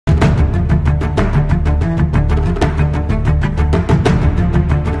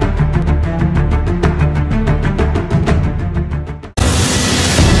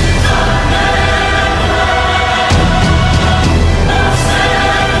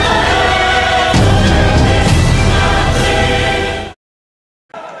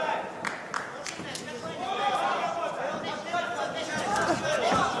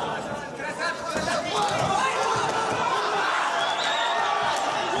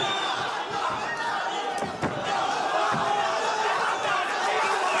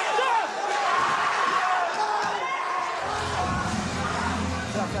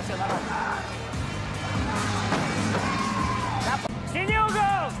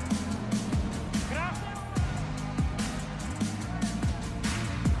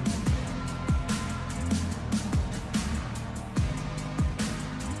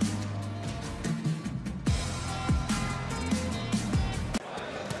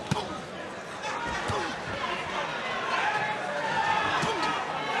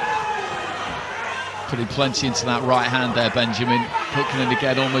Putting plenty into that right hand there, Benjamin. Putkanen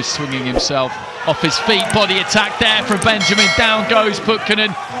again, almost swinging himself off his feet. Body attack there from Benjamin. Down goes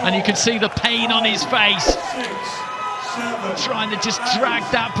Putkanen, and you can see the pain on his face. Trying to just drag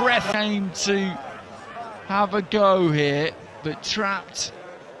that breath. Aim to have a go here, but trapped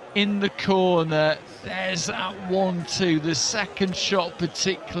in the corner. There's that 1-2. The second shot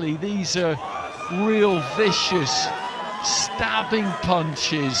particularly. These are real vicious stabbing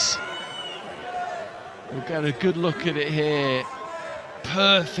punches. We'll get a good look at it here.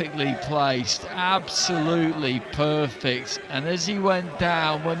 Perfectly placed, absolutely perfect. And as he went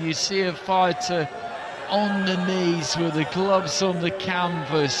down, when you see a fighter on the knees with the gloves on the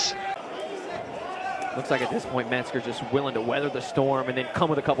canvas. Looks like at this point Metzger's just willing to weather the storm and then come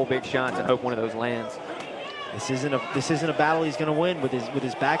with a couple big shots and hope one of those lands. This isn't a battle he's going to win with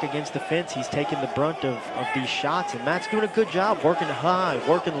his back against the fence. He's taking the brunt of these shots, and Matt's doing a good job working high,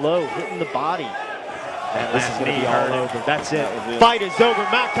 working low, hitting the body. And this is going to be all over. That's it. Fight is over.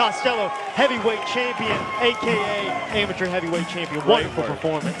 Matt Costello, heavyweight champion, a.k.a. amateur heavyweight champion. Wonderful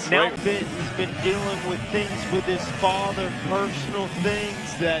performance. Now he's been dealing with things with his father, personal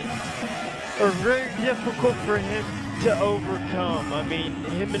things that are very difficult for him to overcome. I mean,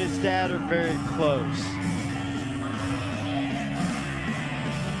 him and his dad are very close.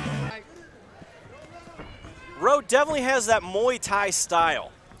 Rowe definitely has that Muay Thai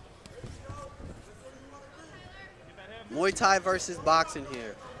style. Muay Thai versus boxing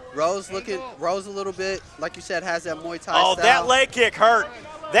here. Rowe's a little bit, like you said, has that Muay Thai style. That leg kick hurt.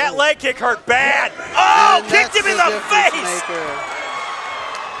 That leg kick hurt bad. Oh, kicked him in the face. Maker.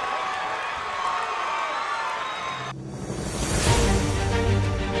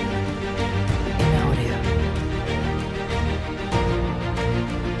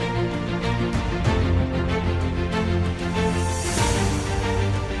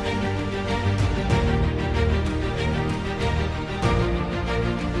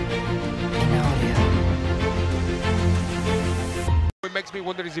 It makes me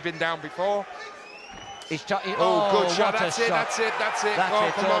wonder, has he been down before? Good shot. That's it. That's it,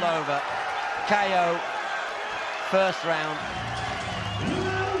 all over. KO, first round.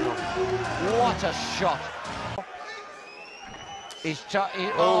 What a shot. Good shot.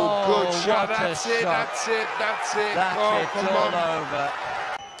 That's it. That's it, all over.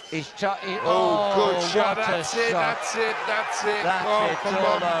 Good shot. That's it. All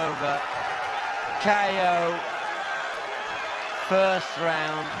over. KO. First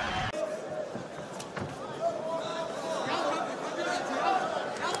round.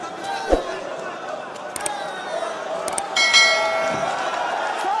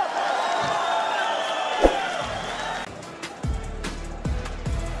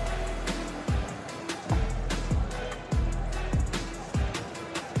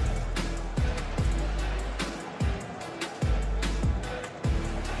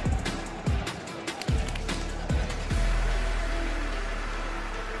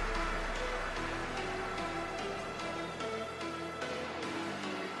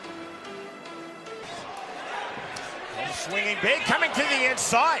 Swinging big, coming to the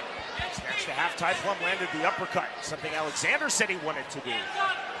inside. Snatched the half-tie plum, landed the uppercut. Something Alexander said he wanted to do.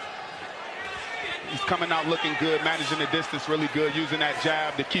 He's coming out looking good, managing the distance really good, using that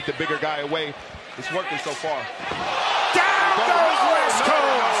jab to keep the bigger guy away. It's working so far. Down goes West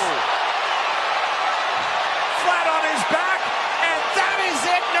Coast. Flat on his back, and that is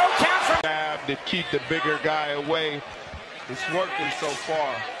it. No count from jab to keep the bigger guy away. It's working so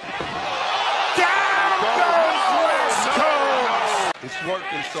far. Down goes West Coast. It's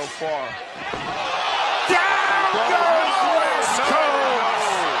working so far. Down goes West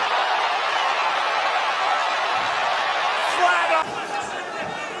Coast. Flat on.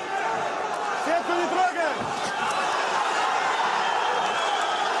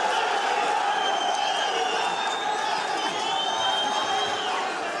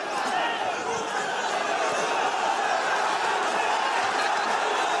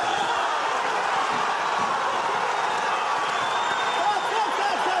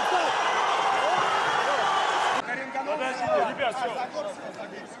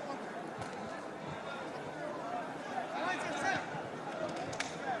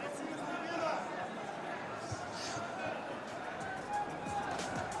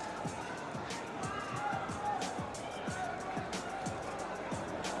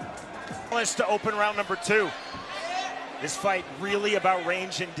 To open round number 2. This fight really about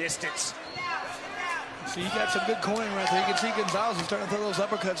range and distance. So you got some good coin right there. You can see Gonzalez is starting to throw those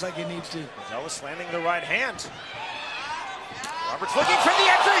uppercuts like he needs to. Gonzalez slamming the right hand. Roberts looking for the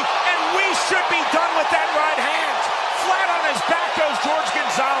entry, and we should be done with that right hand. Flat on his back goes George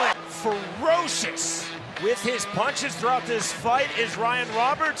Gonzalez. Ferocious. with his punches throughout this fight is Ryan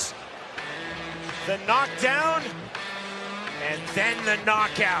Roberts. The knockdown, and then the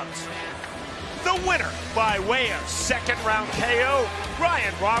knockout. The winner by way of second round KO,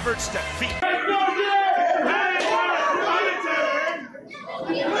 Ryan Roberts defeat.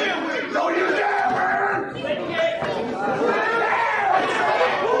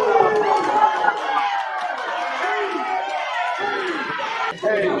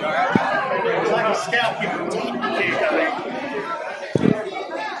 Like a scalpel.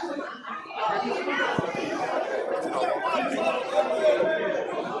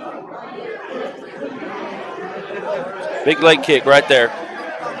 Big leg kick right there.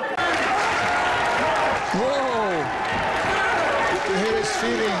 Whoa! You hear his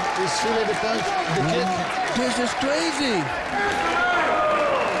feeling the punch, the kick. This is crazy.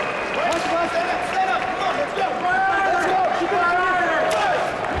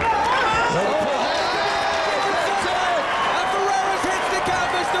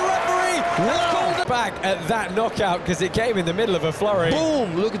 Back at that knockout because it came in the middle of a flurry.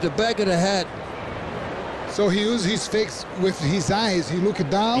 Boom! Look at the back of the head. So he used his face with his eyes. He looked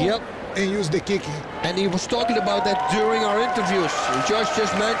down and used the kicking. And he was talking about that during our interviews. Josh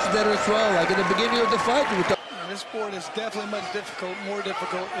just mentioned that as well. Like in the beginning of the fight, this sport is definitely more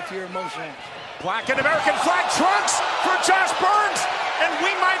difficult if you're emotional. Black and American flag trunks for Josh Burns, and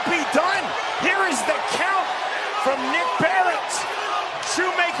we might be done. Here is the count from Nick Barrett.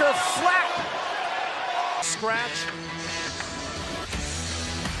 Shoemaker flat. Scratch.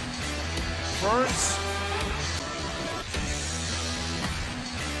 Burns.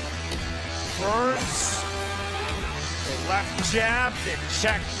 The left jab, the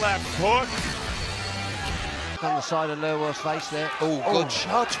check left hook. On the side of Lerwell's face there. Oh, good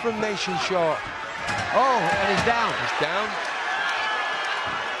shot from Nation Short. Oh, and he's down. He's down.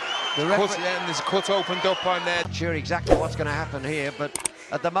 The referee, and there's a cut opened up on there. Sure exactly what's going to happen here, but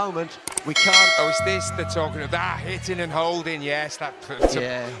at the moment we can't. Oh, it's this they're talking about. That hitting and holding, yes.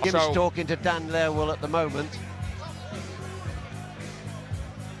 Yeah, Jim's talking to Dan Lerwell at the moment.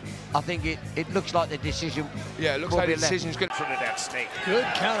 I think it looks like the decision. Yeah, it looks like the decision's good. Trinidad Snake. Good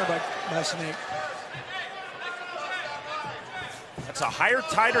counter by Snake. That's a higher,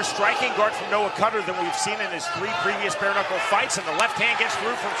 tighter striking guard from Noah Cutter than we've seen in his 3 previous bare knuckle fights, and the left hand gets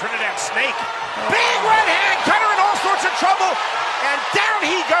through from Trinidad Snake. Big right hand, Cutter in all sorts of trouble, and down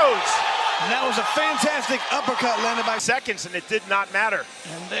he goes. And that was a fantastic uppercut landed by seconds, and it did not matter.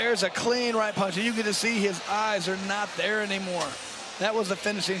 And there's a clean right punch. You can just see his eyes are not there anymore. That was the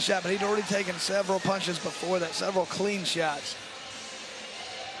finishing shot, but he'd already taken several punches before that, several clean shots.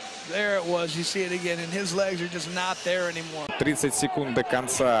 There it was, you see it again, and his legs are just not there anymore. 30 секунд до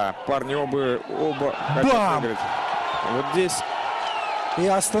конца. Парни оба хотят выиграть. Вот здесь и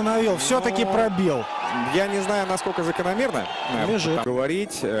остановил, все-таки пробил. Я не знаю, насколько закономерно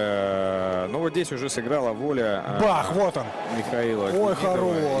говорить, но вот здесь уже сыграла воля вот он. Михаила. Ой,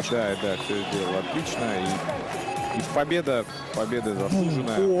 хорош. Да, все сделал отлично. И победа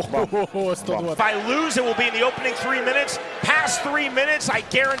заслуженная. If I lose, it will be in the opening 3 minutes. Past 3 minutes, I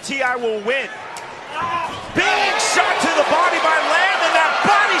guarantee I will win. Big shot to the body by Lamb, and that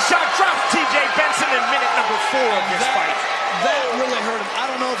body shot drops TJ Benson in minute number 4 of this fight. That really hurt him. I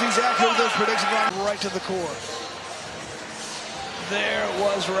don't know if he's accurate with those predictions, right to the core. There it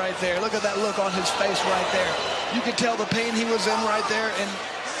was right there. Look at that look on his face right there. You could tell the pain he was in right there, and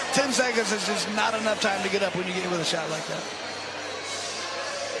 10 seconds is just not enough time to get up when you get hit with a shot like that.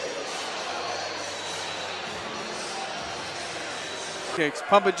 Kicks,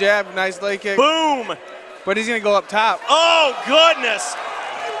 pump a jab, nice leg kick. Boom! But he's gonna go up top. Oh, goodness!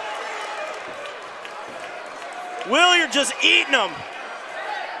 Will, you're just eating them.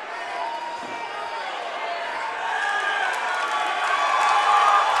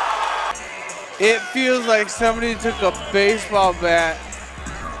 It feels like somebody took a baseball bat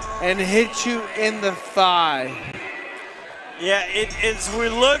and hit you in the thigh. Yeah, it's we're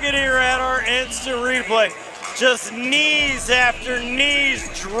looking here at our instant replay. Just knees after knees,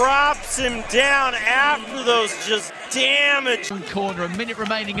 drops him down after those just damage. Corner, a minute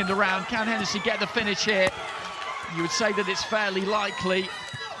remaining in the round. Can Hennessy get the finish here? You would say that it's fairly likely.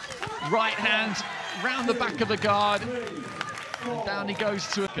 Right hand round the back of the guard. And down he goes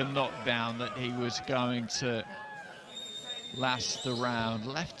to a knockdown that he was going to last the round.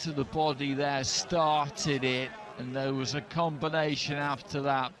 Left to the body there, started it, and there was a combination after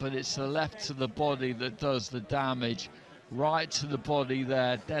that, but it's the left to the body that does the damage. Right to the body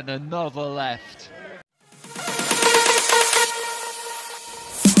there, then another left.